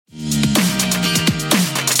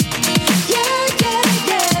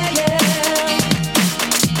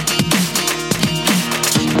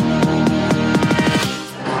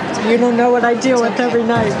You don't know what I deal with every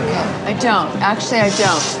night. I don't. Actually, I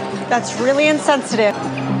don't. That's really insensitive.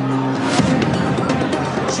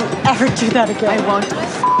 Don't you ever do that again. I won't.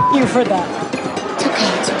 You for that.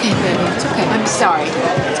 It's okay, baby. It's okay. I'm sorry.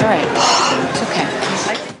 It's all right. It's okay.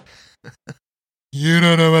 You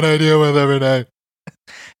don't know what I deal with every day.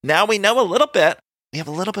 Now we know a little bit. We have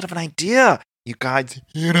a little bit of an idea. You guys,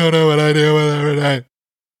 you don't know what I deal with every day.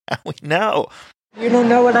 We know. You don't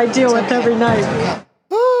know what I deal with every night.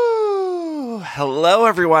 Ooh. Hello,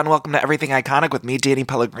 everyone. Welcome to Everything Iconic with me, Danny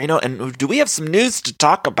Pellegrino. And do we have some news to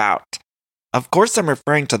talk about? Of course, I'm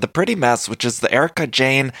referring to The Pretty Mess, which is the Erika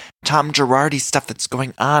Jayne, Tom Girardi stuff that's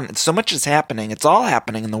going on. And so much is happening. It's all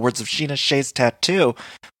happening, in the words of Scheana Shay's tattoo.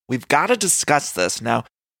 We've got to discuss this. Now,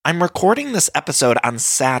 I'm recording this episode on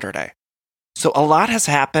Saturday. So a lot has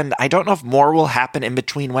happened. I don't know if more will happen in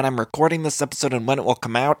between when I'm recording this episode and when it will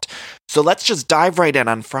come out. So let's just dive right in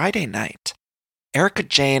on Friday night. Erika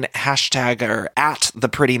Jayne, hashtag or at The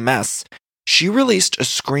Pretty Mess, she released a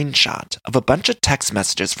screenshot of a bunch of text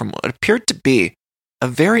messages from what appeared to be a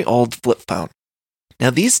very old flip phone. Now,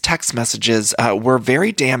 these text messages were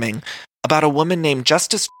very damning about a woman named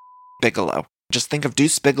Justice Bigelow. Just think of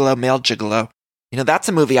Deuce Bigelow, male gigolo. You know, that's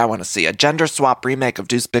a movie I want to see. A gender swap remake of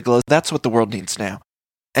Deuce Bigelow. That's what the world needs now.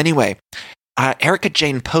 Anyway, Erika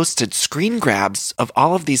Jayne posted screen grabs of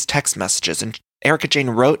all of these text messages. And Erika Jayne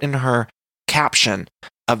wrote in her caption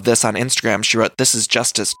of this on Instagram, she wrote, "This is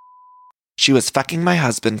Justice. She was fucking my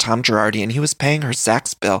husband, Tom Girardi, and he was paying her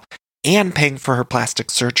Saks bill and paying for her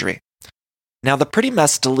plastic surgery." Now, The Pretty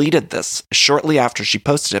Mess deleted this shortly after she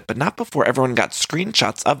posted it, but not before everyone got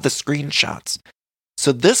screenshots of the screenshots.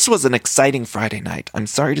 So this was an exciting Friday night. I'm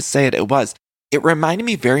sorry to say it, it was. It reminded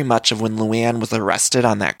me very much of when Luann was arrested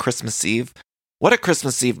on that Christmas Eve. What a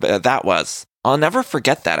Christmas Eve that was. I'll never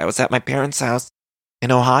forget that. I was at my parents' house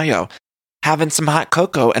in Ohio having some hot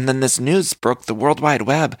cocoa, and then this news broke the World Wide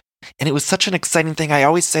Web. And it was such an exciting thing. I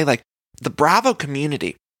always say, like, the Bravo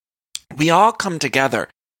community, we all come together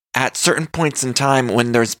at certain points in time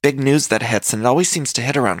when there's big news that hits, and it always seems to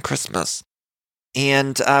hit around Christmas.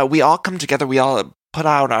 And we all come together, we all put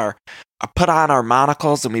on our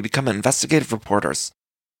monocles, and we become investigative reporters.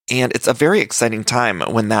 And it's a very exciting time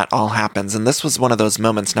when that all happens, and this was one of those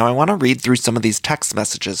moments. Now, I want to read through some of these text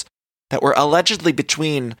messages that were allegedly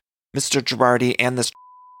between Mr. Girardi and this.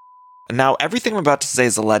 Now, everything I'm about to say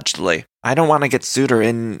is allegedly. I don't want to get sued or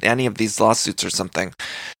in any of these lawsuits or something.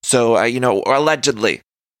 So, or allegedly.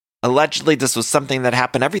 Allegedly, this was something that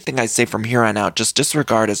happened. Everything I say from here on out, just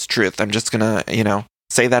disregard as truth. I'm just going to,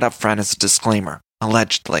 say that up front as a disclaimer.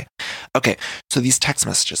 Allegedly. Okay, so these text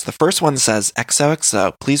messages. The first one says,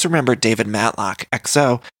 XOXO, please remember David Matlock.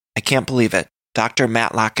 XO, I can't believe it. Dr.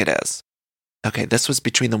 Matlock it is. Okay, this was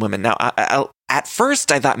between the women. Now, at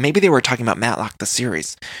first, I thought maybe they were talking about Matlock, the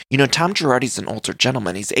series. Tom Girardi's an older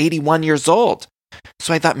gentleman. He's 81 years old.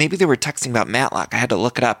 So I thought maybe they were texting about Matlock. I had to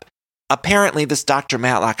look it up. Apparently, this Dr.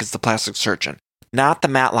 Matlock is the plastic surgeon, not the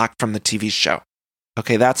Matlock from the TV show.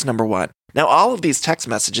 Okay, that's number one. Now, all of these text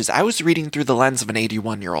messages, I was reading through the lens of an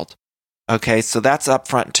 81-year-old. Okay, so that's up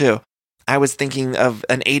front, too. I was thinking of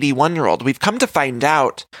an 81-year-old. We've come to find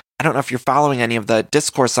out, I don't know if you're following any of the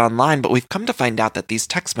discourse online, but we've come to find out that these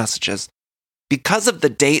text messages, because of the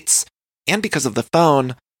dates and because of the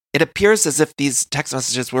phone, it appears as if these text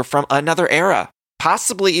messages were from another era,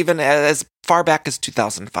 possibly even as far back as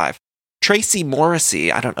 2005. Tracy Morrissey,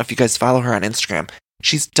 I don't know if you guys follow her on Instagram,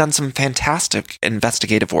 she's done some fantastic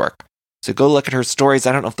investigative work. So go look at her stories.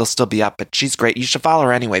 I don't know if they'll still be up, but she's great. You should follow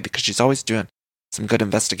her anyway because she's always doing some good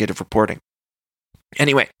investigative reporting.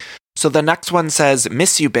 Anyway, so the next one says,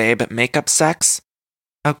 "Miss you, babe, makeup sex."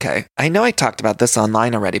 Okay, I know I talked about this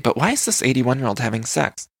online already, but why is this 81-year-old having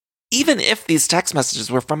sex? Even if these text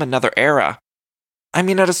messages were from another era, I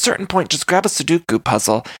mean, at a certain point, just grab a Sudoku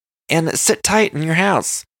puzzle and sit tight in your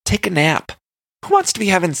house. Take a nap. Who wants to be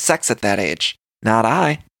having sex at that age? Not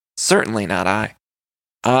I. Certainly not I.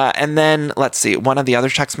 And then, let's see, one of the other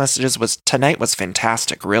text messages was, "Tonight was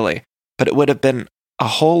fantastic, really, but it would have been a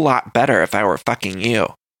whole lot better if I were fucking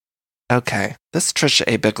you." Okay, this Trisha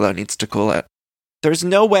A. Bigelow needs to cool it. There's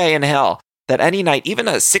no way in hell that any night, even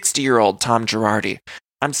a 60-year-old Tom Girardi,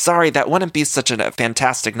 I'm sorry, that wouldn't be such a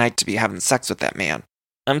fantastic night to be having sex with that man.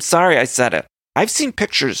 I'm sorry I said it. I've seen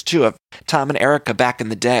pictures, too, of Tom and Erika back in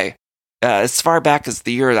the day, as far back as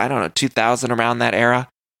the year, 2000, around that era.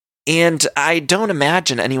 And I don't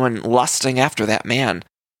imagine anyone lusting after that man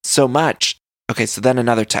so much. Okay, so then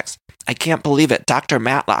another text. "I can't believe it. Dr.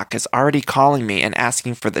 Matlock is already calling me and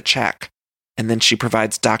asking for the check." And then she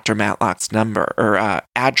provides Dr. Matlock's number or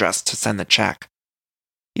address to send the check.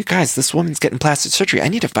 you guys, this woman's getting plastic surgery. I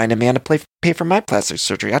need to find a man to pay for my plastic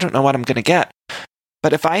surgery. I don't know what I'm going to get.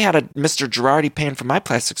 But if I had a Mr. Girardi paying for my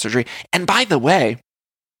plastic surgery, and by the way,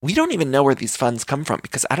 we don't even know where these funds come from,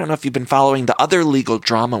 because I don't know if you've been following the other legal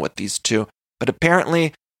drama with these two, but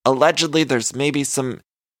apparently, allegedly, there's maybe some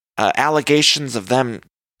allegations of them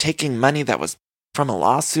taking money that was from a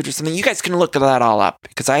lawsuit or something. You guys can look that all up,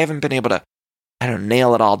 because I haven't been able to,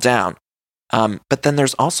 nail it all down. But then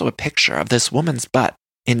there's also a picture of this woman's butt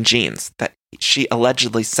in jeans that she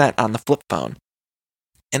allegedly sent on the flip phone.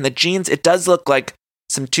 And the jeans, it does look like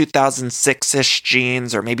some 2006-ish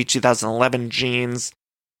jeans or maybe 2011 jeans.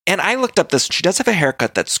 And I looked up this. She does have a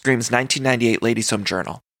haircut that screams 1998 Ladies Home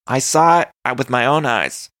Journal. I saw it with my own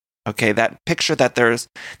eyes. Okay, that picture that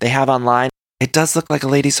they have online, it does look like a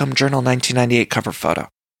Ladies Home Journal 1998 cover photo.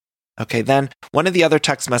 Okay, then one of the other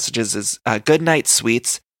text messages is, good night,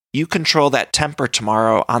 sweets. You control that temper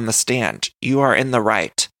tomorrow on the stand. You are in the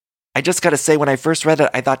right. I just got to say, when I first read it,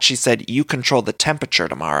 I thought she said, you control the temperature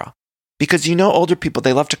tomorrow. Because older people,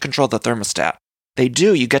 they love to control the thermostat. They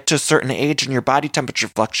do. You get to a certain age and your body temperature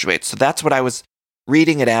fluctuates. So that's what I was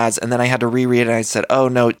reading it as. And then I had to reread it and I said, oh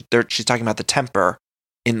no, she's talking about the temper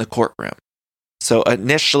in the courtroom. So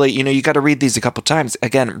initially, you got to read these a couple times.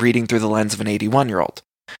 Again, reading through the lens of an 81-year-old.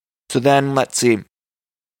 So then let's see.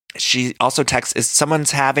 She also texts, is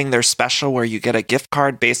someone's having their special where you get a gift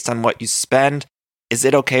card based on what you spend? Is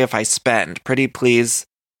it okay if I spend? Pretty please,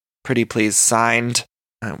 signed,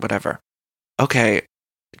 whatever. Okay,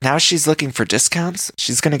 now she's looking for discounts.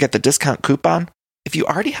 She's going to get the discount coupon. If you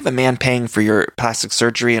already have a man paying for your plastic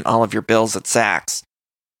surgery and all of your bills at Saks,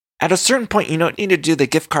 at a certain point, you don't need to do the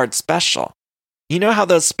gift card special. You know how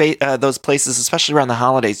those places, especially around the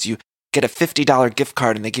holidays, you get a $50 gift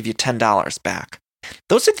card and they give you $10 back.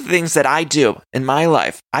 Those are the things that I do in my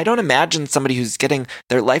life. I don't imagine somebody who's getting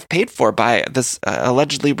their life paid for by this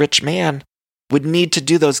allegedly rich man would need to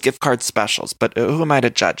do those gift card specials, but who am I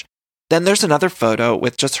to judge? Then there's another photo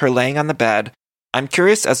with just her laying on the bed. I'm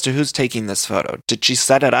curious as to who's taking this photo. Did she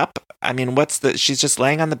set it up? I mean, she's just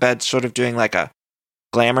laying on the bed, sort of doing like a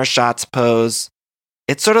glamour shots pose.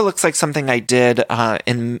 It sort of looks like something I did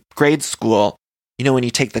in grade school. When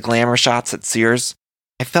you take the glamour shots at Sears?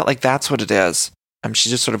 I felt like that's what it is.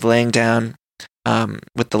 She's just sort of laying down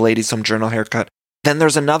with the Ladies Home Journal haircut. Then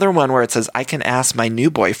there's another one where it says, I can ask my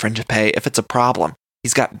new boyfriend to pay if it's a problem.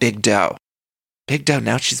 He's got big dough. Big dough.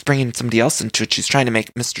 Now she's bringing somebody else into it. She's trying to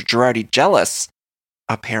make Mr. Girardi jealous,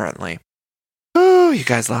 apparently. Ooh, you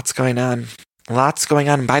guys, lots going on. Lots going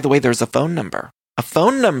on. And by the way, there's a phone number. A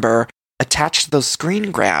phone number attached to those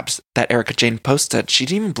screen grabs that Erika Jayne posted. She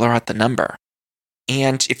didn't even blur out the number.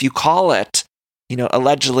 And if you call it,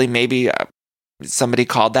 allegedly maybe somebody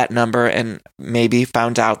called that number and maybe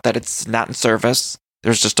found out that it's not in service.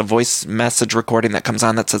 There's just a voice message recording that comes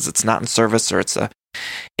on that says it's not in service or it's a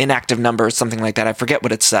inactive number or something like that. I forget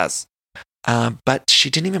what it says. But she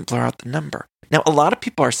didn't even blur out the number. Now, a lot of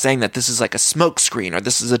people are saying that this is like a smokescreen or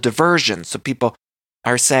this is a diversion. So people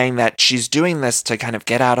are saying that she's doing this to kind of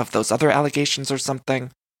get out of those other allegations or something.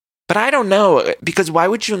 But I don't know, because why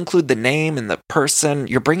would you include the name and the person?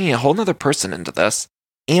 You're bringing a whole nother person into this.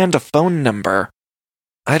 And a phone number.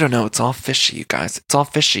 I don't know. It's all fishy, you guys. It's all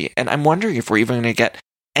fishy. And I'm wondering if we're even going to get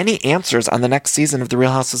any answers on the next season of The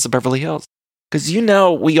Real Houses of Beverly Hills. Because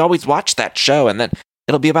we always watch that show and then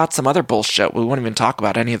it'll be about some other bullshit. We won't even talk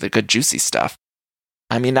about any of the good juicy stuff.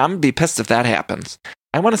 I mean, I'm going to be pissed if that happens.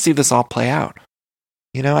 I want to see this all play out.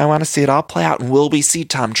 I want to see it all play out. And will we see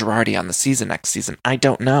Tom Girardi on the season next season? I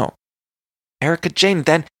don't know. Erika Jayne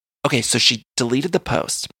then... Okay, so she deleted the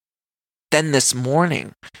post. Then this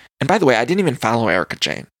morning, and by the way, I didn't even follow Erika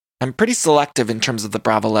Jayne. I'm pretty selective in terms of the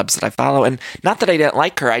Bravo Lebs that I follow, and not that I didn't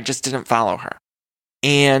like her, I just didn't follow her.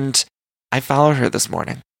 And I followed her this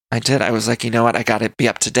morning. I did. I was like, you know what? I got to be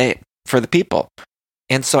up to date for the people.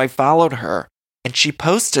 And so I followed her, and she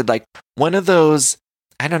posted like one of those,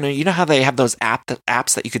 I don't know, you know how they have those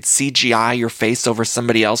apps that you could CGI your face over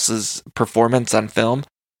somebody else's performance on film?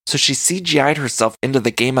 So she CGI'd herself into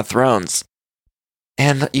the Game of Thrones.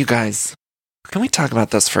 And you guys... Can we talk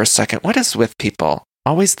about this for a second? What is with people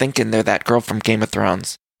always thinking they're that girl from Game of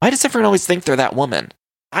Thrones? Why does everyone always think they're that woman?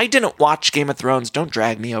 I didn't watch Game of Thrones. Don't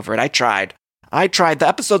drag me over it. I tried. The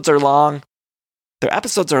episodes are long.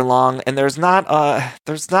 And there's not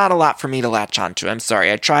a lot for me to latch onto. I'm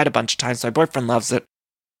sorry. I tried a bunch of times. My boyfriend loves it.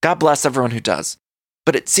 God bless everyone who does.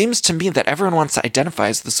 But it seems to me that everyone wants to identify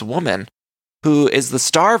as this woman who is the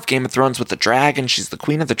star of Game of Thrones with the dragon. She's the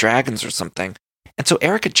queen of the dragons or something. And so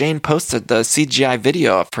Erika Jayne posted the CGI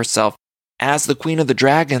video of herself as the Queen of the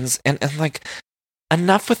Dragons. And like,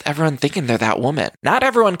 enough with everyone thinking they're that woman. Not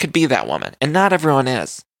everyone could be that woman, and not everyone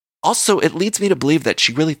is. Also, it leads me to believe that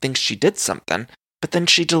she really thinks she did something, but then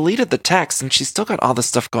she deleted the text and she's still got all this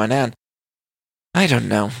stuff going on. I don't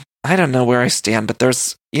know. I don't know where I stand, but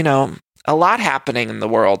there's, a lot happening in the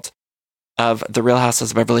world of The Real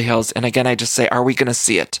Housewives of Beverly Hills. And again, I just say, are we going to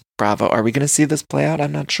see it? Bravo. Are we going to see this play out?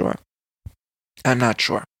 I'm not sure.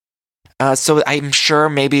 So I'm sure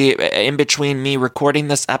maybe in between me recording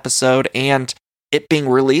this episode and it being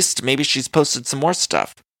released, maybe she's posted some more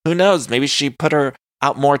stuff. Who knows? Maybe she put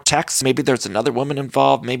out more texts. Maybe there's another woman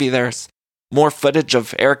involved. Maybe there's more footage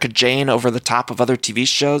of Erika Jayne over the top of other TV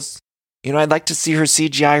shows. I'd like to see her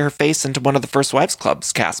CGI her face into one of the First Wives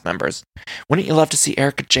Club's cast members. Wouldn't you love to see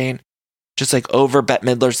Erika Jayne just like over Bette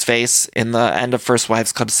Midler's face in the end of First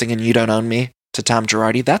Wives Club singing You Don't Own Me to Tom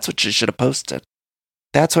Girardi? That's what she should have posted.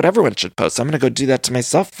 That's what everyone should post. I'm going to go do that to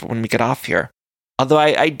myself when we get off here. Although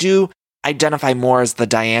I do identify more as the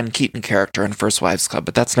Diane Keaton character in First Wives Club,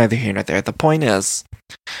 but that's neither here nor there. The point is,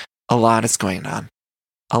 a lot is going on.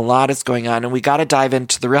 And we got to dive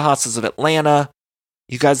into the Real Houses of Atlanta.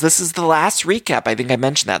 You guys, this is the last recap. I think I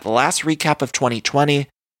mentioned that. The last recap of 2020.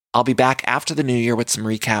 I'll be back after the new year with some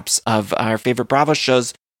recaps of our favorite Bravo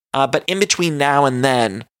shows. But in between now and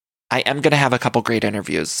then, I am going to have a couple great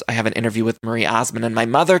interviews. I have an interview with Marie Osmond and my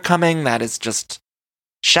mother coming. That is just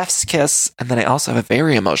chef's kiss. And then I also have a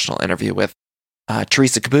very emotional interview with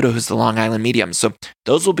Teresa Caputo, who's the Long Island medium. So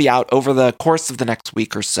those will be out over the course of the next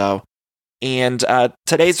week or so. And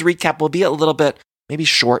today's recap will be a little bit maybe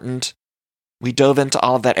shortened. We dove into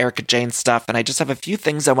all of that Erika Jayne stuff, and I just have a few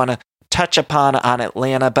things I want to touch upon on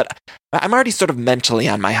Atlanta, but I'm already sort of mentally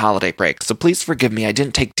on my holiday break, so please forgive me. I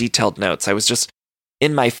didn't take detailed notes. I was just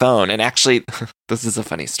in my phone, and actually, this is a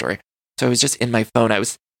funny story. So I was just in my phone.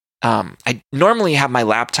 I normally have my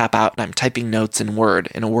laptop out, and I'm typing notes in Word,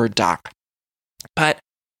 in a Word doc. But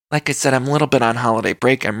like I said, I'm a little bit on holiday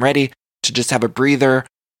break. I'm ready to just have a breather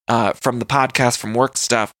from the podcast, from work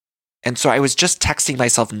stuff. And so I was just texting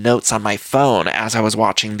myself notes on my phone as I was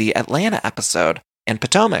watching the Atlanta episode in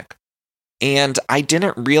Potomac. And I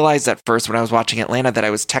didn't realize at first when I was watching Atlanta that I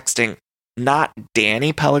was texting not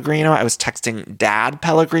Danny Pellegrino, I was texting Dad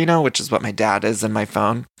Pellegrino, which is what my dad is in my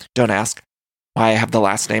phone. Don't ask why I have the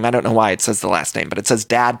last name. I don't know why it says the last name, but it says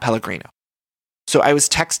Dad Pellegrino. So I was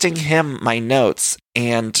texting him my notes,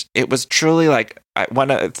 and it was truly like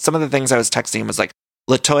some of the things I was texting him was like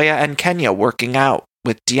LaToya and Kenya working out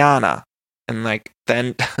with Diana, and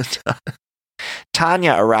then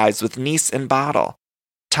Tanya arrives with niece and bottle.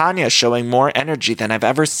 Tanya showing more energy than I've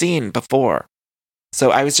ever seen before. So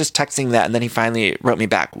I was just texting that, and then he finally wrote me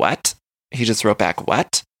back, what? He just wrote back,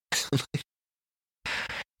 what?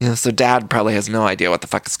 So Dad probably has no idea what the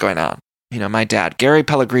fuck is going on. My dad, Gary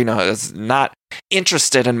Pellegrino, is not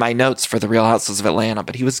interested in my notes for the Real Houses of Atlanta,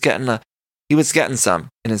 but he was getting some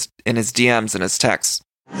in his DMs and his texts.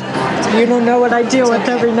 You don't know what I deal with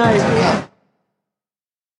every night.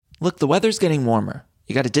 Look, the weather's getting warmer.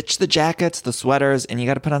 You got to ditch the jackets, the sweaters, and you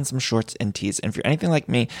got to put on some shorts and tees. And if you're anything like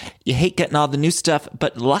me, you hate getting all the new stuff,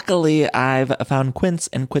 but luckily I've found Quince,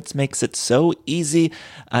 and Quince makes it so easy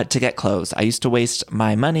to get clothes. I used to waste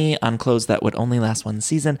my money on clothes that would only last one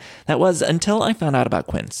season. That was until I found out about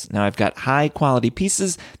Quince. Now I've got high quality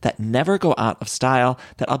pieces that never go out of style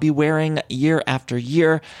that I'll be wearing year after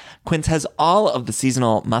year. Quince has all of the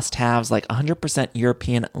seasonal must-haves like 100%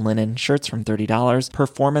 European linen shirts from $30,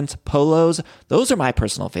 performance polos. Those are my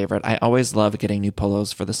personal favorite. I always love getting new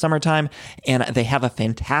polos for the summertime, and they have a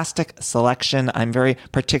fantastic selection. I'm very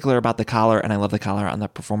particular about the collar, and I love the collar on the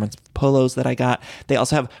performance polos that I got. They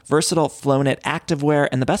also have versatile flow-knit activewear,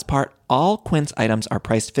 and the best part, all Quince items are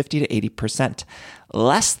priced 50 to 80%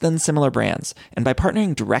 less than similar brands. And by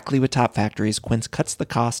partnering directly with top factories, Quince cuts the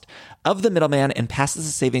cost of the middleman and passes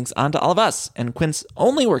the savings on to all of us. And Quince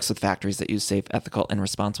only works with factories that use safe, ethical, and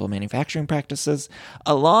responsible manufacturing practices,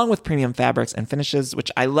 along with premium fabrics and finishes,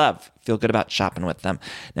 which I love. Feel good about shopping with them.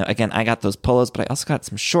 Now, again, I got those polos, but I also got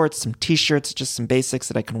some shorts, some t-shirts, just some basics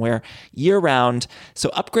that I can wear year round. So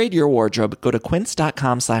upgrade your wardrobe. Go to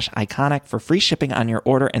quince.com/iconic for free shipping on your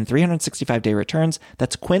order and 365-day returns.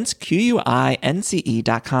 That's Quince,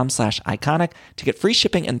 QUINCE.com/iconic to get free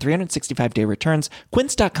shipping and 365-day returns.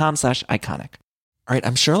 Quince.com/iconic. All right,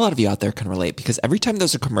 I'm sure a lot of you out there can relate because every time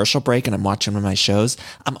there's a commercial break and I'm watching one of my shows,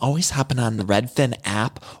 I'm always hopping on the Redfin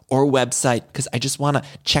app or website because I just want to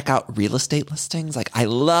check out real estate listings. Like I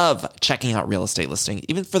love checking out real estate listings,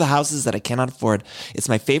 even for the houses that I cannot afford. It's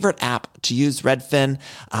my favorite app to use, Redfin.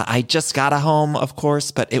 I just got a home, of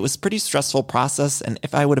course, but it was a pretty stressful process. And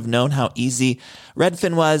if I would have known how easy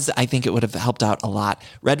Redfin was, I think it would have helped out a lot.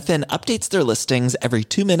 Redfin updates their listings every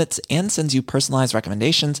 2 minutes and sends you personalized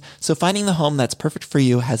recommendations. So finding the home that's perfect for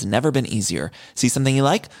you has never been easier. See something you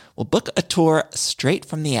like? Well, book a tour straight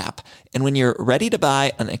from the app. And when you're ready to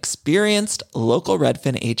buy, an experienced local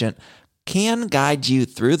Redfin agent can guide you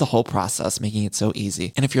through the whole process, making it so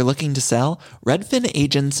easy. And if you're looking to sell, Redfin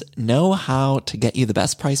agents know how to get you the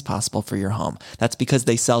best price possible for your home. That's because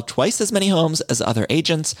they sell twice as many homes as other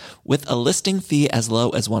agents with a listing fee as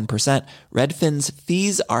low as 1%. Redfin's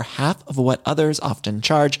fees are half of what others often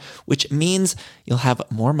charge, which means you'll have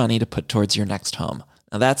more money to put towards your next home.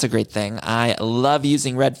 Now that's a great thing. I love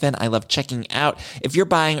using Redfin. I love checking out. If you're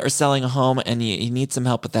buying or selling a home and you need some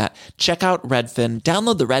help with that, check out Redfin.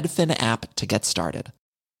 Download the Redfin app to get started.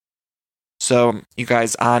 So, you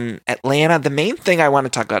guys, on Atlanta, the main thing I want to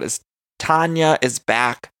talk about is Tanya is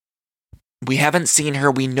back. We haven't seen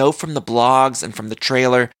her. We know from the blogs and from the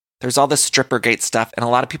trailer, there's all this Strippergate stuff, and a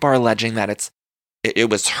lot of people are alleging that it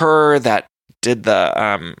was her that did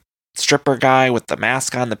the stripper guy with the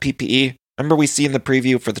mask on, the PPE. Remember we see in the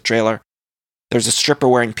preview for the trailer, there's a stripper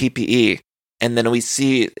wearing PPE, and then we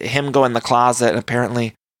see him go in the closet, and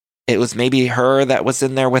apparently it was maybe her that was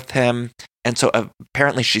in there with him, and so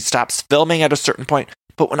apparently she stops filming at a certain point.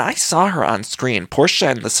 But when I saw her on screen, Portia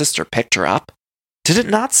and the sister picked her up. Did it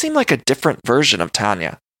not seem like a different version of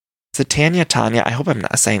Tanya? Is it Tanya? I hope I'm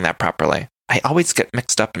not saying that properly. I always get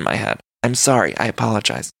mixed up in my head. I'm sorry. I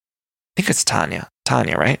apologize. I think it's Tanya.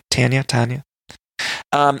 Tanya, right? Tanya.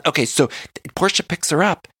 Okay, so Portia picks her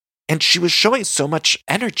up, and she was showing so much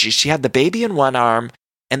energy. She had the baby in one arm,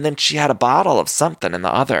 and then she had a bottle of something in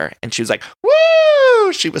the other, and she was like, woo!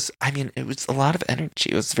 It was a lot of energy.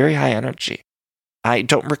 It was very high energy. I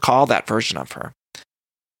don't recall that version of her.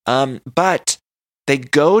 But they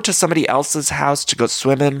go to somebody else's house to go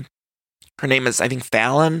swimming. Her name is, I think,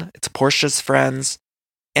 Fallon. It's Portia's friends.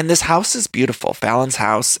 And this house is beautiful, Fallon's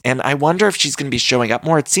house, and I wonder if she's going to be showing up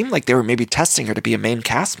more. It seemed like they were maybe testing her to be a main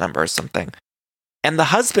cast member or something. And the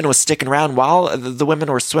husband was sticking around while the women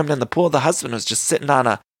were swimming in the pool. The husband was just sitting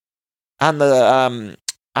on the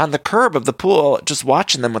curb of the pool, just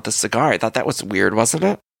watching them with a cigar. I thought that was weird, wasn't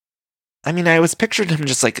it? I mean, I was picturing him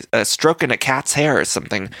just like stroking a cat's hair or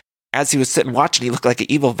something as he was sitting watching. He looked like an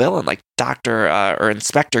evil villain, like Dr. or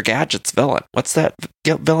Inspector Gadget's villain. What's that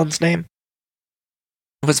villain's name?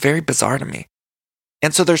 It was very bizarre to me.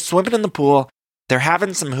 And so they're swimming in the pool. They're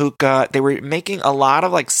having some hookah. They were making a lot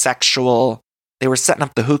of they were setting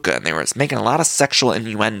up the hookah, and they were making a lot of sexual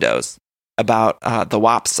innuendos about the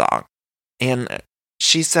WAP song. And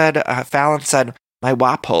she said, Fallon said, my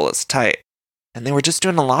WAP hole is tight. And they were just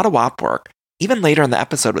doing a lot of WAP work. Even later in the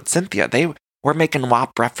episode with Cynthia, they were making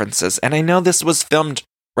WAP references. And I know this was filmed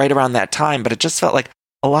right around that time, but it just felt like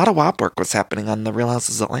a lot of WAP work was happening on The Real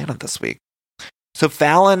Houses of Atlanta this week. So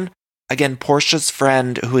Fallon, again, Portia's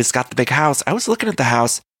friend who has got the big house, I was looking at the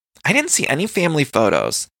house. I didn't see any family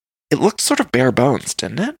photos. It looked sort of bare bones,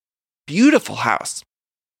 didn't it? Beautiful house.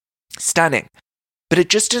 Stunning. But it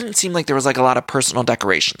just didn't seem like there was like a lot of personal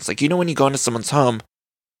decorations. Like, when you go into someone's home,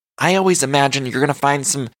 I always imagine you're going to find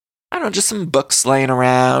some books laying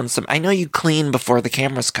around. I know you clean before the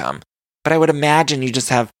cameras come, but I would imagine you just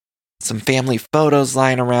have some family photos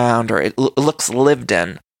lying around, or it looks lived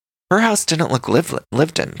in. Her house didn't look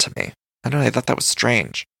lived in to me. I don't know, I thought that was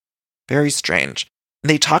strange. Very strange.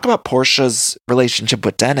 They talk about Portia's relationship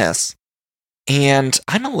with Dennis, and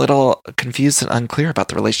I'm a little confused and unclear about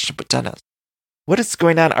the relationship with Dennis. What is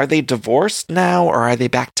going on? Are they divorced now, or are they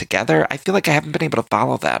back together? I feel like I haven't been able to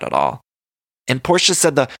follow that at all. And Portia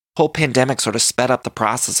said the whole pandemic sort of sped up the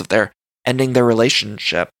process of their ending their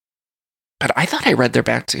relationship. But I thought I read they're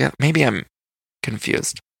back together. Maybe I'm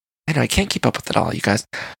confused. I know, I can't keep up with it all, you guys.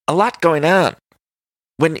 A lot going on.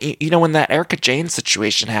 When that Erika Jayne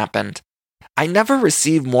situation happened, I never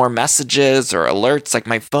received more messages or alerts. Like,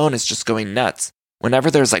 my phone is just going nuts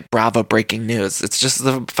whenever there's like Bravo breaking news. It's just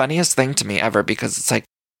the funniest thing to me ever, because it's like,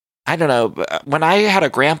 I don't know, when I had a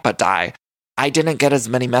grandpa die, I didn't get as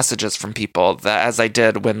many messages from people as I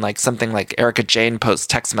did when like something like Erika Jayne posts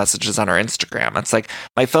text messages on her Instagram. It's like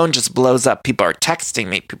my phone just blows up. People are texting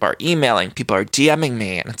me, people are emailing, people are DMing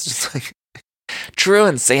me, and it's just like true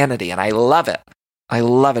insanity. And I love it. I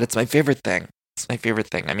love it. It's my favorite thing. It's my favorite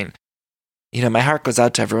thing. I mean, my heart goes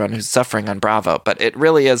out to everyone who's suffering on Bravo, but it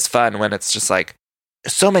really is fun when it's just like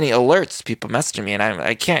so many alerts, people messaging me, and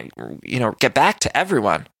I can't, get back to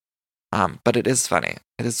everyone. But it is funny.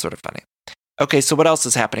 It is sort of funny. Okay, so what else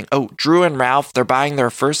is happening? Oh, Drew and Ralph, they're buying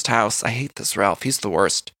their first house. I hate this Ralph. He's the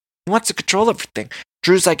worst. He wants to control everything.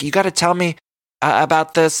 Drew's like, you got to tell me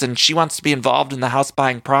about this, and she wants to be involved in the house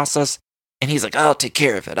buying process. And he's like, I'll take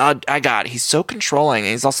care of it. I got it. He's so controlling.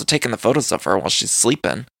 And he's also taking the photos of her while she's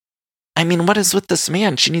sleeping. I mean, what is with this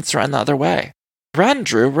man? She needs to run the other way. Run,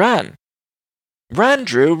 Drew, run. Run,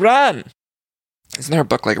 Drew, run. Isn't there a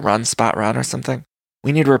book like Run, Spot, Run or something?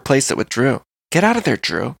 We need to replace it with Drew. Get out of there,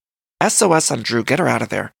 Drew. SOS on Drew. Get her out of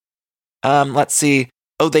there. Let's see.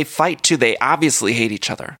 Oh, they fight too. They obviously hate each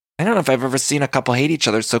other. I don't know if I've ever seen a couple hate each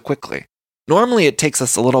other so quickly. Normally, it takes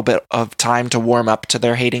us a little bit of time to warm up to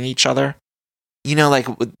their hating each other. Like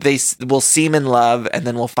they will seem in love, and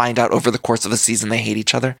then we'll find out over the course of a season they hate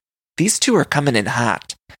each other. These two are coming in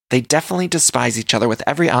hot. They definitely despise each other with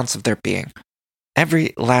every ounce of their being.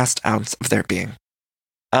 Every last ounce of their being.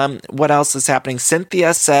 What else is happening?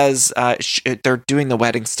 Cynthia says they're doing the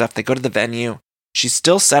wedding stuff. They go to the venue. She's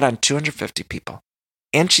still set on 250 people.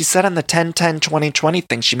 And she said on the 10-10-20-20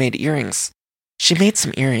 thing, she made earrings. She made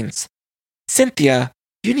some earrings. Cynthia,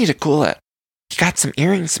 you need to cool it. You got some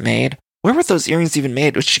earrings made. Where were those earrings even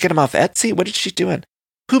made? Did she get them off Etsy? What is she doing?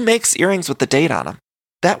 Who makes earrings with the date on them?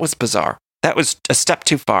 That was bizarre. That was a step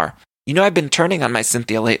too far. I've been turning on my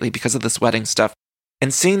Cynthia lately because of this wedding stuff.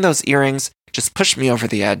 And seeing those earrings just pushed me over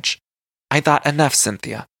the edge. I thought, enough,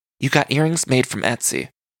 Cynthia. You got earrings made from Etsy.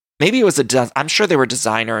 Maybe it was I'm sure they were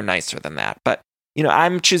designer or nicer than that. But,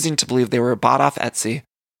 I'm choosing to believe they were bought off Etsy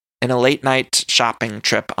in a late night shopping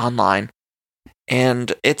trip online.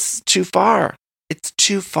 And it's too far. It's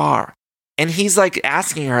too far. And he's like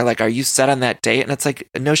asking her, like, are you set on that date? And it's like,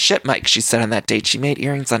 no shit, Mike, she's set on that date. She made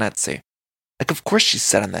earrings on Etsy. Like, of course she's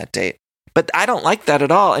set on that date. But I don't like that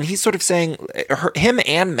at all. And he's sort of saying, him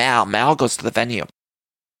and Mal goes to the venue.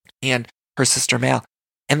 And her sister Mal.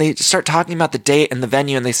 And they start talking about the date and the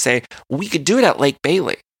venue. And they say, we could do it at Lake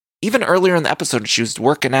Bailey. Even earlier in the episode, she was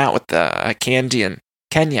working out with Candy and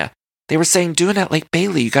Kenya. They were saying, do it at Lake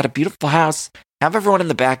Bailey. You got a beautiful house. Have everyone in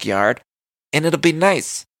the backyard. And it'll be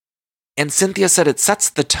nice. And Cynthia said it sets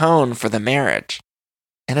the tone for the marriage.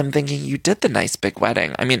 And I'm thinking, you did the nice big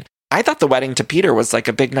wedding. I mean, I thought the wedding to Peter was like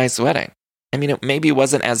a big, nice wedding. I mean, it maybe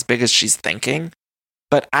wasn't as big as she's thinking.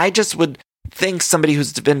 But I just would think somebody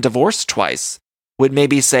who's been divorced twice would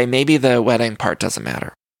maybe say, maybe the wedding part doesn't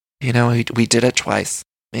matter. We did it twice.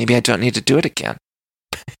 Maybe I don't need to do it again.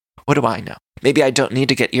 What do I know? Maybe I don't need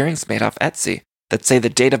to get earrings made off Etsy that say the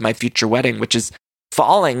date of my future wedding, which is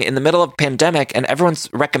falling in the middle of a pandemic, and everyone's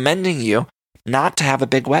recommending you not to have a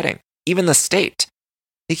big wedding. Even the state.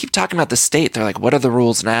 They keep talking about the state. They're like, what are the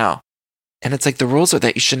rules now? And it's like, the rules are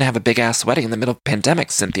that you shouldn't have a big-ass wedding in the middle of a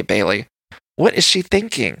pandemic, Cynthia Bailey. What is she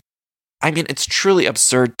thinking? I mean, it's truly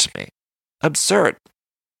absurd to me. Absurd.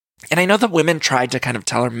 And I know the women tried to kind of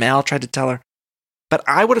tell her, Mal tried to tell her, but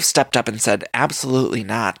I would have stepped up and said, absolutely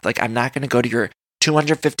not. Like, I'm not going to go to your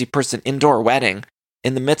 250-person indoor wedding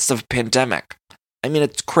in the midst of a pandemic. I mean,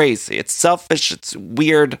 it's crazy. It's selfish. It's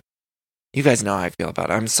weird. You guys know how I feel about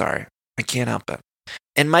it. I'm sorry. I can't help it.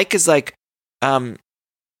 And Mike is like, while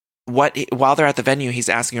they're at the venue, he's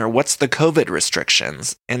asking her, what's the COVID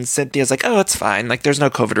restrictions? And Cynthia's like, oh, it's fine. Like, there's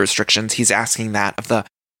no COVID restrictions. He's asking that of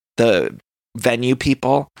the venue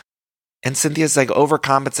people. And Cynthia's like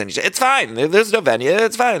overcompensating. It's fine. There's no venue.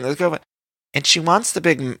 It's fine. There's COVID. And she wants the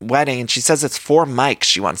big wedding. And she says it's for Mike.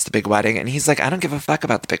 She wants the big wedding. And he's like, I don't give a fuck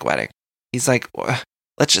about the big wedding. He's like,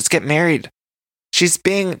 let's just get married. She's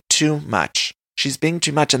being too much. She's being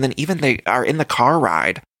too much. And then even they are in the car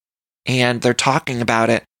ride and they're talking about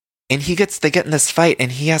it. And they get in this fight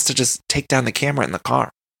and he has to just take down the camera in the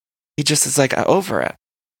car. He just is like, over it.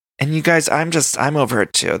 And you guys, I'm over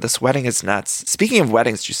it too. This wedding is nuts. Speaking of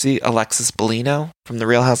weddings, do you see Alexis Bellino from The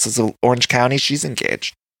Real Houses of Orange County? She's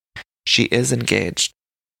engaged. She is engaged.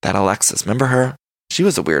 That Alexis, remember her? She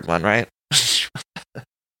was a weird one, right?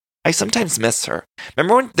 I sometimes miss her.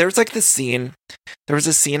 Remember when there was like this scene? There was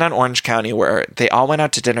a scene on Orange County where they all went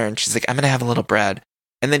out to dinner and she's like, I'm going to have a little bread.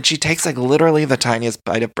 And then she takes like literally the tiniest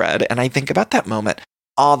bite of bread. And I think about that moment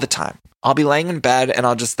all the time. I'll be laying in bed and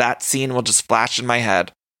that scene will just flash in my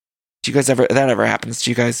head. Do you guys that ever happens to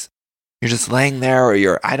you guys? You're just laying there or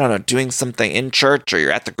you're, I don't know, doing something in church or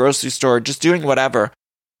you're at the grocery store, just doing whatever.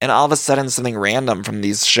 And all of a sudden something random from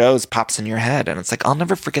these shows pops in your head. And it's like, I'll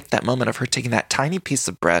never forget that moment of her taking that tiny piece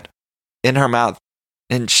of bread in her mouth.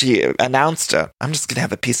 And she announced it. I'm just going to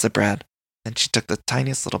have a piece of bread. And she took the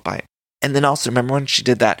tiniest little bite. And then also, remember when she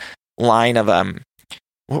did that line of,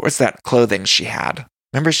 what was that clothing she had?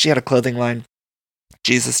 Remember she had a clothing line?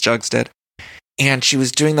 Jesus Jugs did. And she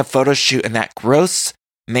was doing the photo shoot, and that gross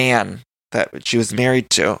man that she was married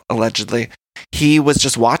to, allegedly, he was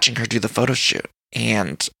just watching her do the photo shoot.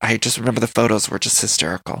 And I just remember the photos were just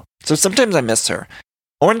hysterical. So sometimes I miss her.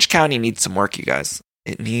 Orange County needs some work, you guys.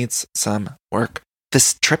 It needs some work.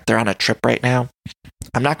 This trip, they're on a trip right now.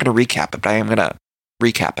 I'm not going to recap it, but I am going to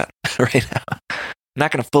recap it right now. I'm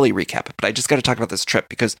not going to fully recap it, but I just got to talk about this trip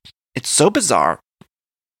because it's so bizarre.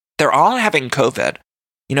 They're all having COVID.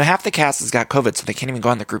 You know, half the cast has got COVID, so they can't even go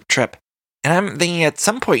on the group trip. And I'm thinking at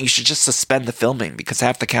some point you should just suspend the filming because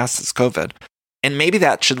half the cast is COVID. And maybe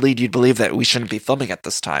that should lead you to believe that we shouldn't be filming at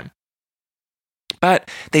this time. But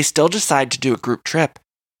they still decide to do a group trip.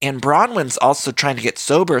 And Bronwyn's also trying to get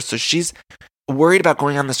sober, so she's worried about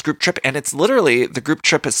going on this group trip. And it's literally, the group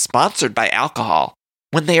trip is sponsored by alcohol.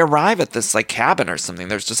 When they arrive at this like cabin or something,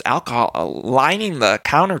 there's just alcohol lining the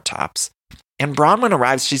countertops. And Bronwyn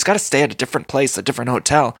arrives, she's got to stay at a different place, a different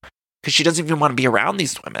hotel, because she doesn't even want to be around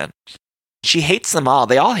these women. She hates them all.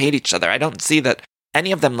 They all hate each other. I don't see that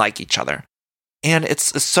any of them like each other. And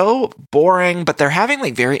it's so boring, but they're having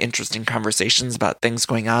like very interesting conversations about things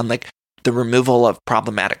going on, like the removal of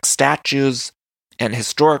problematic statues and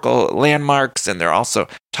historical landmarks. And they're also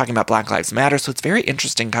talking about Black Lives Matter. So it's very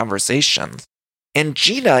interesting conversations. And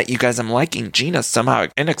Gina, you guys, I'm liking Gina somehow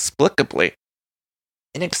inexplicably.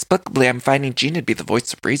 Inexplicably, I'm finding Gina to be the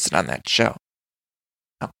voice of reason on that show.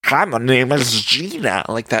 Hi, my name is Gina.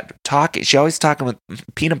 Like that talking. She always talking with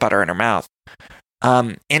peanut butter in her mouth.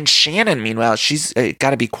 And Shannon, meanwhile, she's got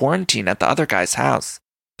to be quarantined at the other guy's house,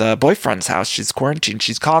 the boyfriend's house. She's quarantined.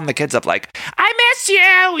 She's calling the kids up like, I miss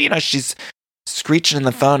you. You know, she's screeching in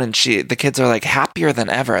the phone, and the kids are like happier than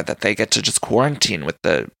ever that they get to just quarantine with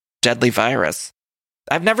the deadly virus.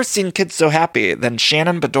 I've never seen kids so happy than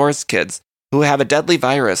Shannon Bedore's kids who have a deadly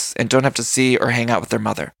virus and don't have to see or hang out with their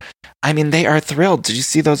mother. I mean, they are thrilled. Did you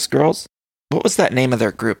see those girls? What was that name of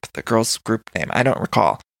their group? The girls' group name? I don't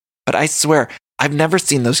recall. But I swear, I've never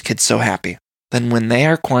seen those kids so happy than when they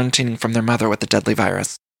are quarantining from their mother with the deadly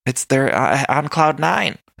virus. It's their on cloud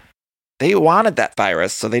 9. They wanted that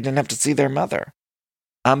virus so they didn't have to see their mother.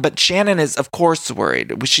 But Shannon is, of course,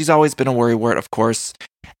 worried. She's always been a worrywart, of course.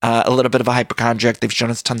 A little bit of a hypochondriac. They've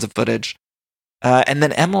shown us tons of footage. And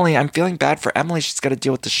then Emily, I'm feeling bad for Emily. She's got to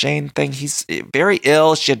deal with the Shane thing. He's very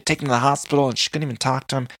ill. She had to take him to the hospital and she couldn't even talk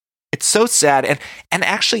to him. It's so sad. And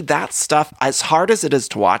actually that stuff, as hard as it is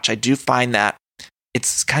to watch, I do find that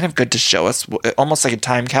it's kind of good to show us almost like a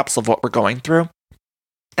time capsule of what we're going through.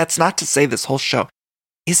 That's not to say this whole show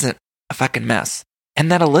isn't a fucking mess.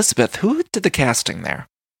 And that Elizabeth, who did the casting there?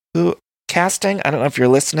 Who casting? I don't know if you're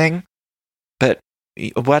listening, but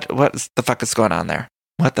what the fuck is going on there?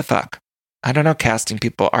 What the fuck? I don't know, casting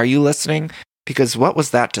people. Are you listening? Because what was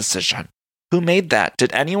that decision? Who made that?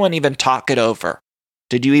 Did anyone even talk it over?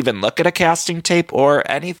 Did you even look at a casting tape or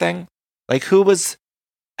anything? Like,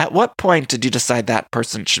 at what point did you decide that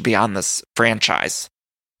person should be on this franchise?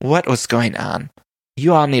 What was going on?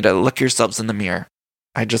 You all need to look yourselves in the mirror.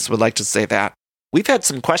 I just would like to say that. We've had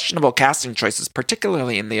some questionable casting choices,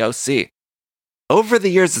 particularly in the OC. Over the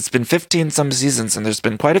years, it's been 15 some seasons, and there's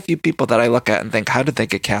been quite a few people that I look at and think, how did they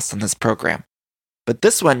get cast on this program? But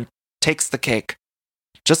this one takes the cake.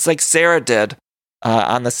 Just like Sarah did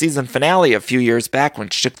on the season finale a few years back when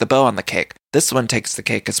she took the bow on the cake. This one takes the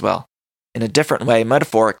cake as well. In a different way,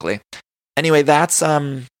 metaphorically. Anyway, that's,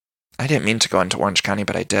 I didn't mean to go into Orange County,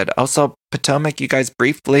 but I did. Also, Potomac, you guys,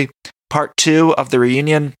 briefly, part 2 of the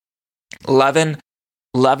reunion, Levin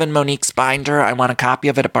Monique's binder. I want a copy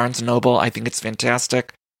of it at Barnes & Noble. I think it's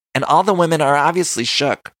fantastic. And all the women are obviously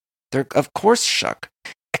shook. They're, of course, shook.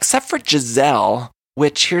 Except for Giselle,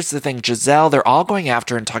 which, here's the thing. Giselle, they're all going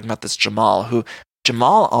after and talking about this Jamal, who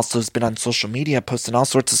Jamal also has been on social media posting all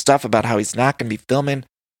sorts of stuff about how he's not going to be filming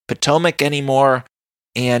Potomac anymore.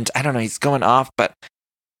 And I don't know, he's going off. But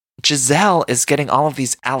Giselle is getting all of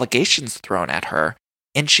these allegations thrown at her.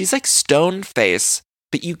 And she's like stone-faced.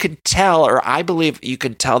 But you can tell, or I believe you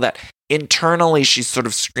can tell that internally she's sort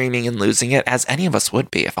of screaming and losing it, as any of us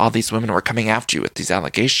would be if all these women were coming after you with these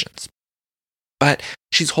allegations. But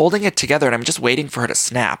she's holding it together, and I'm just waiting for her to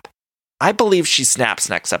snap. I believe she snaps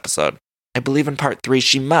next episode. I believe in part 3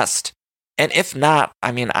 she must. And if not,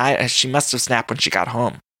 I mean, she must have snapped when she got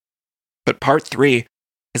home. But part 3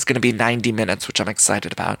 is going to be 90 minutes, which I'm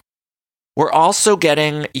excited about. We're also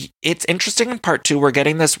getting, it's interesting in part 2, we're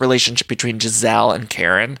getting this relationship between Giselle and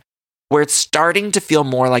Karen, where it's starting to feel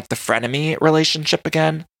more like the frenemy relationship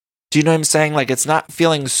again. Do you know what I'm saying? Like, it's not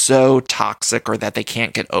feeling so toxic or that they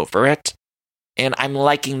can't get over it. And I'm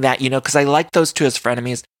liking that, because I like those two as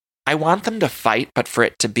frenemies. I want them to fight, but for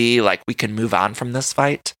it to be like, we can move on from this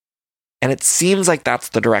fight. And it seems like that's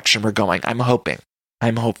the direction we're going. I'm hoping.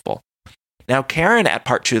 I'm hopeful. Now, Karen at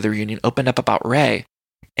part 2 of the reunion opened up about Ray,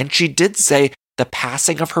 and she did say the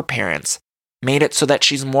passing of her parents made it so that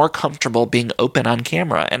she's more comfortable being open on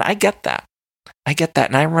camera. And I get that.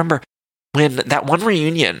 And I remember when that one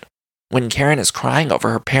reunion, when Karen is crying over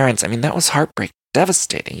her parents, I mean, that was heartbreaking,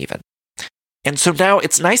 devastating even. And so now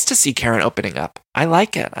it's nice to see Karen opening up. I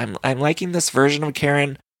like it. I'm liking this version of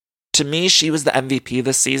Karen. To me, she was the MVP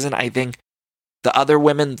this season. I think the other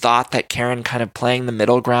women thought that Karen kind of playing the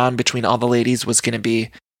middle ground between all the ladies was going to be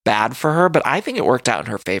bad for her, but I think it worked out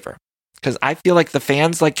in her favor because I feel like the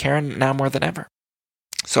fans like Karen now more than ever.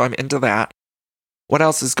 So I'm into that. What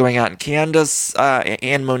else is going on? Candace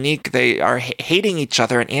and Monique, they are hating each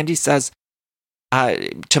other, and Andy says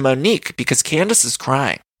to Monique, because Candace is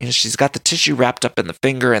crying, she's got the tissue wrapped up in the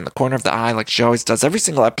finger and the corner of the eye like she always does every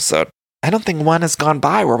single episode. I don't think one has gone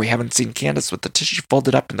by where we haven't seen Candace with the tissue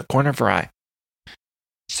folded up in the corner of her eye.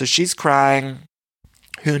 So she's crying.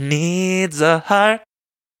 Who needs a heart?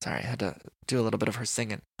 Sorry, I had to do a little bit of her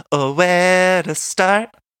singing. Oh, where to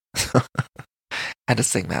start? I had to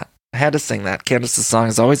sing that. Candace's song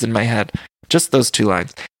is always in my head. Just those 2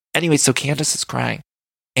 lines. Anyway, so Candace is crying.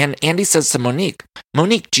 And Andy says to Monique,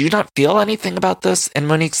 do you not feel anything about this? And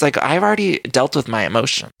Monique's like, I've already dealt with my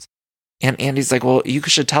emotions. And Andy's like, well, you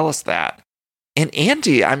should tell us that. And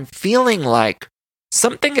Andy, I'm feeling like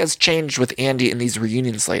something has changed with Andy in these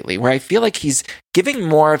reunions lately, where I feel like he's giving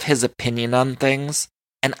more of his opinion on things.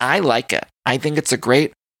 And I like it. I think it's a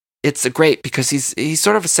great because he's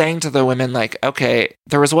sort of saying to the women, like, okay,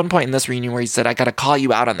 there was one point in this reunion where he said, I got to call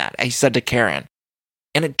you out on that. He said to Karen.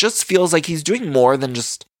 And it just feels like he's doing more than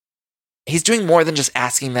just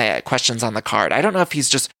asking the questions on the card. I don't know if he's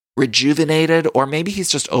just rejuvenated or maybe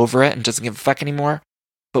he's just over it and doesn't give a fuck anymore.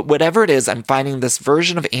 But whatever it is, I'm finding this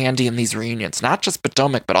version of Andy in these reunions, not just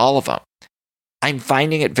Potomac, but all of them. I'm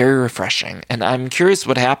finding it very refreshing. And I'm curious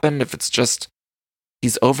what happened, if it's just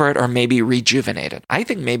he's over it or maybe rejuvenated. I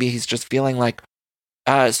think maybe he's just feeling like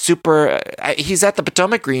he's at the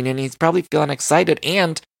Potomac reunion. He's probably feeling excited.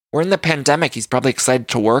 And we're in the pandemic. He's probably excited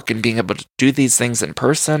to work and being able to do these things in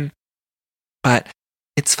person. But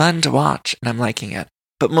it's fun to watch, and I'm liking it.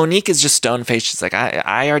 But Monique is just stone-faced. She's like,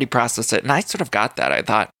 I already processed it. And I sort of got that. I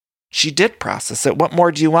thought, she did process it. What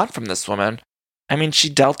more do you want from this woman? I mean, she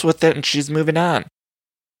dealt with it, and she's moving on.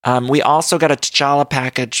 We also got a T'Challa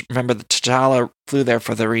package. Remember, the T'Challa flew there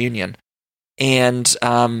for the reunion. And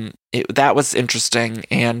that was interesting.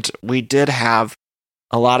 And we did have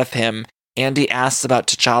a lot of him. Andy asks about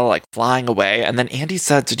T'Challa, like, flying away. And then Andy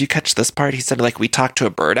said, did you catch this part? He said, like, we talked to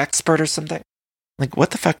a bird expert or something. Like,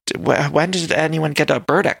 what the fuck? When did anyone get a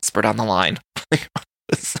bird expert on the line?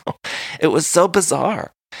 It was so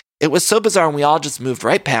bizarre. It was so bizarre, and we all just moved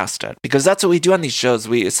right past it. Because that's what we do on these shows.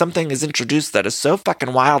 Something is introduced that is so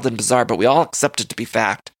fucking wild and bizarre, but we all accept it to be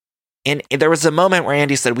fact. And there was a moment where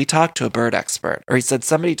Andy said, we talked to a bird expert. Or he said,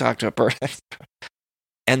 somebody talked to a bird expert.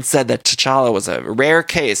 And said that T'Challa was a rare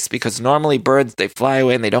case because normally birds, they fly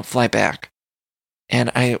away and they don't fly back. And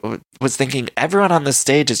I was thinking, everyone on this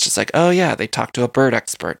stage is just like, oh yeah, they talked to a bird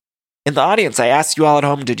expert. In the audience, I asked you all at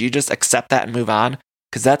home, did you just accept that and move on?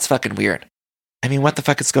 Because that's fucking weird. I mean, what the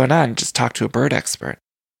fuck is going on? Just talk to a bird expert.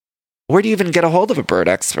 Where do you even get a hold of a bird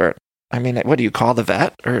expert? I mean, what do you call the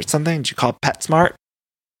vet or something? Do you call PetSmart?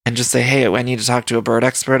 And just say, hey, I need to talk to a bird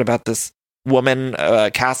expert about this woman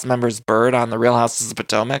cast member's bird on the Real Houses of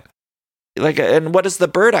Potomac. Like, and what does the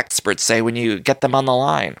bird expert say when you get them on the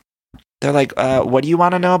line? They're like, what do you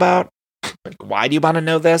want to know about? Like, why do you want to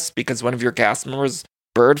know this? Because one of your cast members'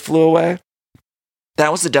 bird flew away?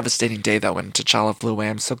 That was a devastating day, though, when T'Challa flew away.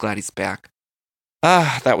 I'm so glad he's back.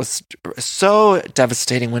 That was so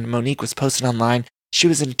devastating when Monique was posted online. She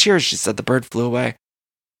was in tears. She said the bird flew away.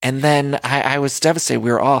 And then I was devastated.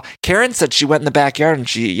 We were all... Karen said she went in the backyard and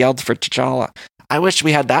she yelled for T'Challa. I wish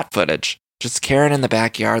we had that footage. Just Karen in the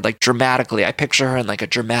backyard, like dramatically. I picture her in like a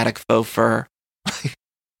dramatic faux fur.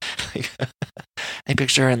 I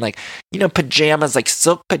picture her in like, pajamas, like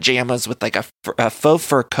silk pajamas with like a faux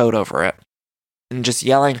fur coat over it. And just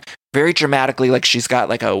yelling very dramatically like she's got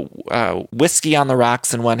like a whiskey on the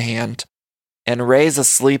rocks in one hand. And Ray's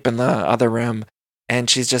asleep in the other room. And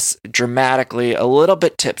she's just dramatically a little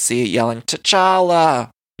bit tipsy, yelling, T'Challa,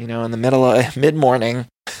 in the middle of mid-morning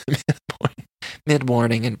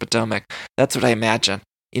in Potomac. That's what I imagine.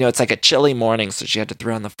 It's like a chilly morning, so she had to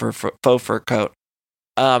throw on the faux fur coat.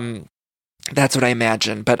 That's what I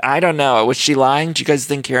imagine. But I don't know. Was she lying? Do you guys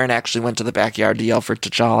think Karen actually went to the backyard to yell for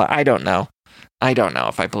T'Challa? I don't know. I don't know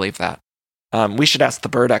if I believe that. We should ask the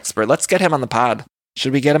bird expert. Let's get him on the pod.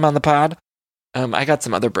 Should we get him on the pod? I got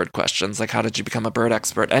some other bird questions, like how did you become a bird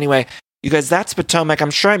expert? Anyway, You guys, that's Potomac.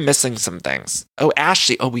 I'm sure I'm missing some things. Oh,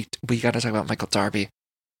 Ashley. Oh, we got to talk about Michael Darby.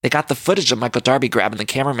 They got the footage of Michael Darby grabbing the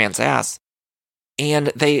cameraman's ass. And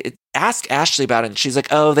they ask Ashley about it, and she's like,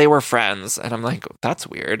 oh, they were friends. And I'm like, that's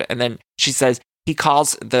weird. And then she says,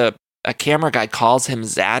 a camera guy calls him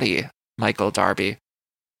Zaddy, Michael Darby.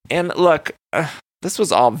 And look, this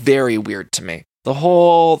was all very weird to me. The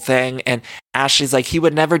whole thing. And Ashley's like, he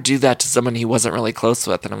would never do that to someone he wasn't really close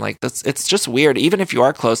with. And I'm like, it's just weird. Even if you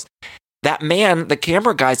are close, that man, the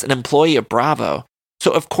camera guy's an employee of Bravo.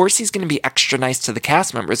 So of course he's going to be extra nice to the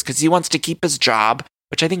cast members because he wants to keep his job,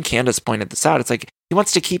 which I think Candace pointed this out. It's like he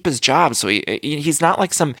wants to keep his job. So he's not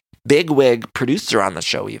like some bigwig producer on the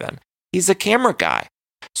show even. He's a camera guy.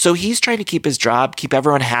 So he's trying to keep his job, keep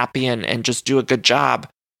everyone happy and just do a good job.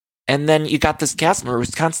 And then you got this cast member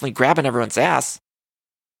who's constantly grabbing everyone's ass.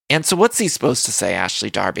 And so what's he supposed to say, Ashley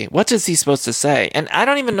Darby? What is he supposed to say? And I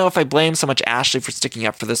don't even know if I blame so much Ashley for sticking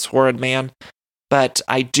up for this horrid man, but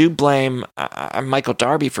I do blame Michael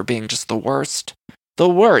Darby for being just the worst. The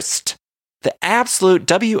worst. The absolute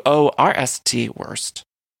worst. Worst.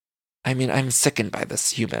 I mean, I'm sickened by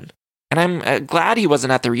this human. And I'm glad he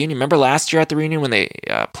wasn't at the reunion. Remember last year at the reunion when they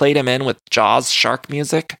played him in with Jaws shark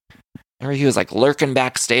music? Remember he was like lurking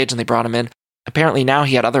backstage and they brought him in? Apparently now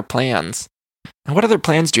he had other plans. And what other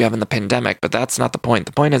plans do you have in the pandemic? But that's not the point.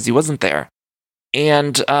 The point is he wasn't there.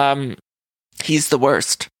 And he's the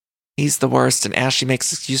worst. He's the worst. And Ashley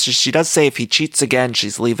makes excuses. She does say if he cheats again,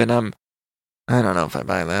 she's leaving him. I don't know if I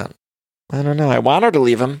buy that. I don't know. I want her to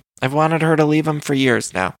leave him. I've wanted her to leave him for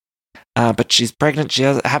years now. But she's pregnant. She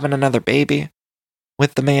has having another baby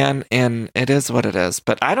with the man. And it is what it is.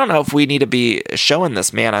 But I don't know if we need to be showing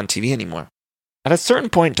this man on TV anymore. At a certain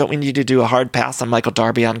point, don't we need to do a hard pass on Michael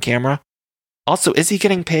Darby on camera? Also, is he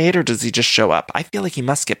getting paid or does he just show up? I feel like he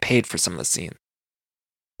must get paid for some of the scenes.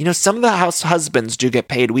 You know, some of the house husbands do get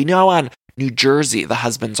paid. We know on New Jersey, the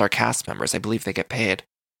husbands are cast members. I believe they get paid.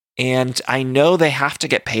 And I know they have to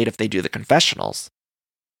get paid if they do the confessionals.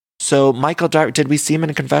 So Michael Darby, did we see him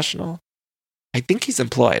in a confessional? I think he's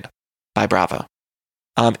employed by Bravo.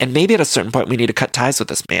 And maybe at a certain point we need to cut ties with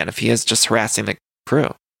this man if he is just harassing the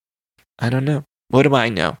crew. I don't know. What do I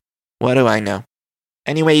know? What do I know?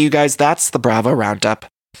 Anyway, you guys, that's the Bravo Roundup.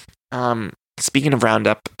 Speaking of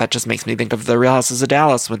Roundup, that just makes me think of the Real Houses of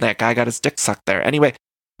Dallas when that guy got his dick sucked there. Anyway,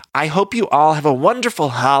 I hope you all have a wonderful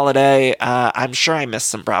holiday. I'm sure I missed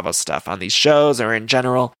some Bravo stuff on these shows or in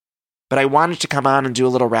general, but I wanted to come on and do a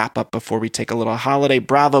little wrap up before we take a little holiday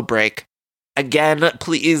Bravo break. Again,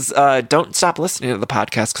 please don't stop listening to the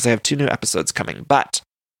podcast because I have 2 new episodes coming, but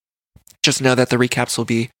just know that the recaps will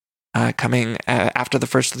be coming after the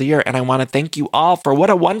first of the year. And I want to thank you all for what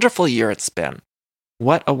a wonderful year it's been.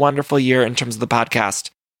 What a wonderful year in terms of the podcast.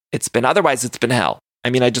 It's been hell. I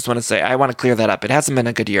mean, I just want to say, I want to clear that up. It hasn't been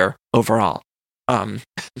a good year overall.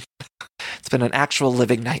 It's been an actual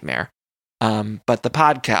living nightmare. But the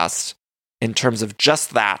podcast, in terms of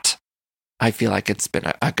just that, I feel like it's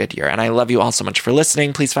been a good year. And I love you all so much for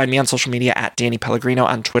listening. Please find me on social media at Danny Pellegrino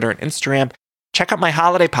on Twitter and Instagram. Check out my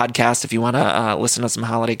holiday podcast if you want to listen to some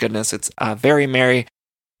holiday goodness. It's a very merry,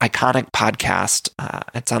 iconic podcast.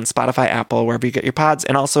 It's on Spotify, Apple, wherever you get your pods.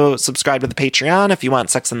 And also subscribe to the Patreon if you want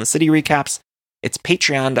Sex and the City recaps. It's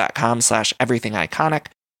patreon.com/everythingiconic.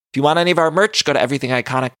 If you want any of our merch, go to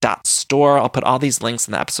everythingiconic.store. I'll put all these links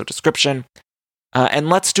in the episode description. And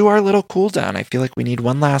let's do our little cool down. I feel like we need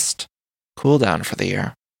one last cool down for the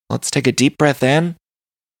year. Let's take a deep breath in.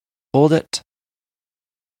 Hold it.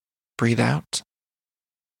 Breathe out.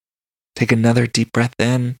 Take another deep breath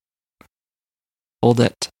in. Hold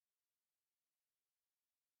it.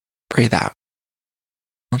 Breathe out.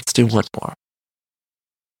 Let's do one more.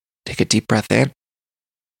 Take a deep breath in.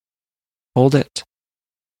 Hold it.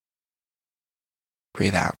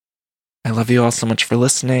 Breathe out. I love you all so much for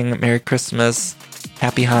listening. Merry Christmas.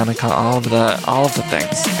 Happy Hanukkah. All of the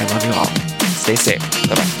things. I love you all. Stay safe.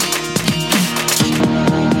 Bye-bye.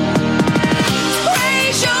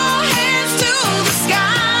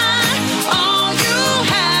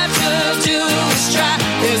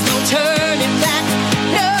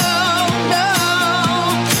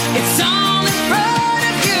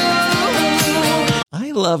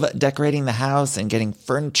 I love decorating the house and getting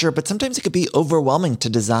furniture, but sometimes it could be overwhelming to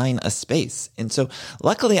design a space. And so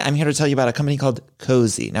luckily, I'm here to tell you about a company called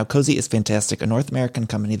Cozy. Now, Cozy is fantastic, a North American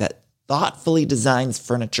company that thoughtfully designs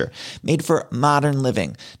furniture made for modern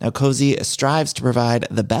living. Now, Cozy strives to provide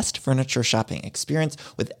the best furniture shopping experience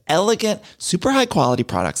with elegant, super high quality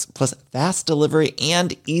products, plus fast delivery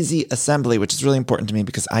and easy assembly, which is really important to me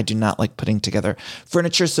because I do not like putting together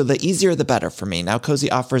furniture. So the easier, the better for me. Now,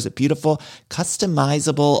 Cozy offers beautiful,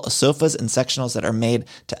 customizable sofas and sectionals that are made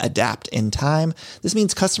to adapt in time. This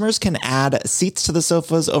means customers can add seats to the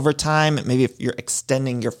sofas over time. Maybe if you're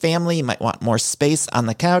extending your family, you might want more space on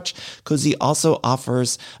the couch. Cozy also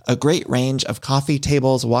offers a great range of coffee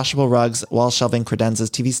tables, washable rugs, wall shelving, credenzas,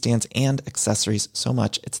 TV stands, and accessories. So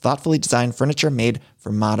much. It's thoughtfully designed furniture made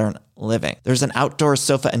for modern living. There's an outdoor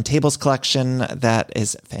sofa and tables collection that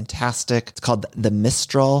is fantastic. It's called the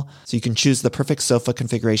Mistral. So you can choose the perfect sofa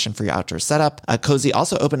configuration for your outdoor setup. Cozy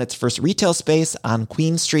also opened its first retail space on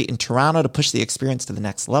Queen Street in Toronto to push the experience to the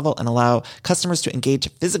next level and allow customers to engage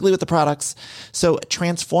physically with the products. So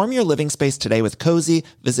transform your living space today with Cozy.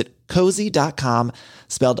 Visit cozy.com,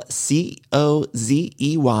 spelled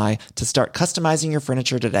COZEY, to start customizing your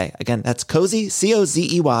furniture today. Again, that's cozy,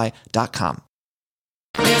 COZEY.com.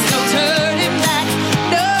 There's no turn.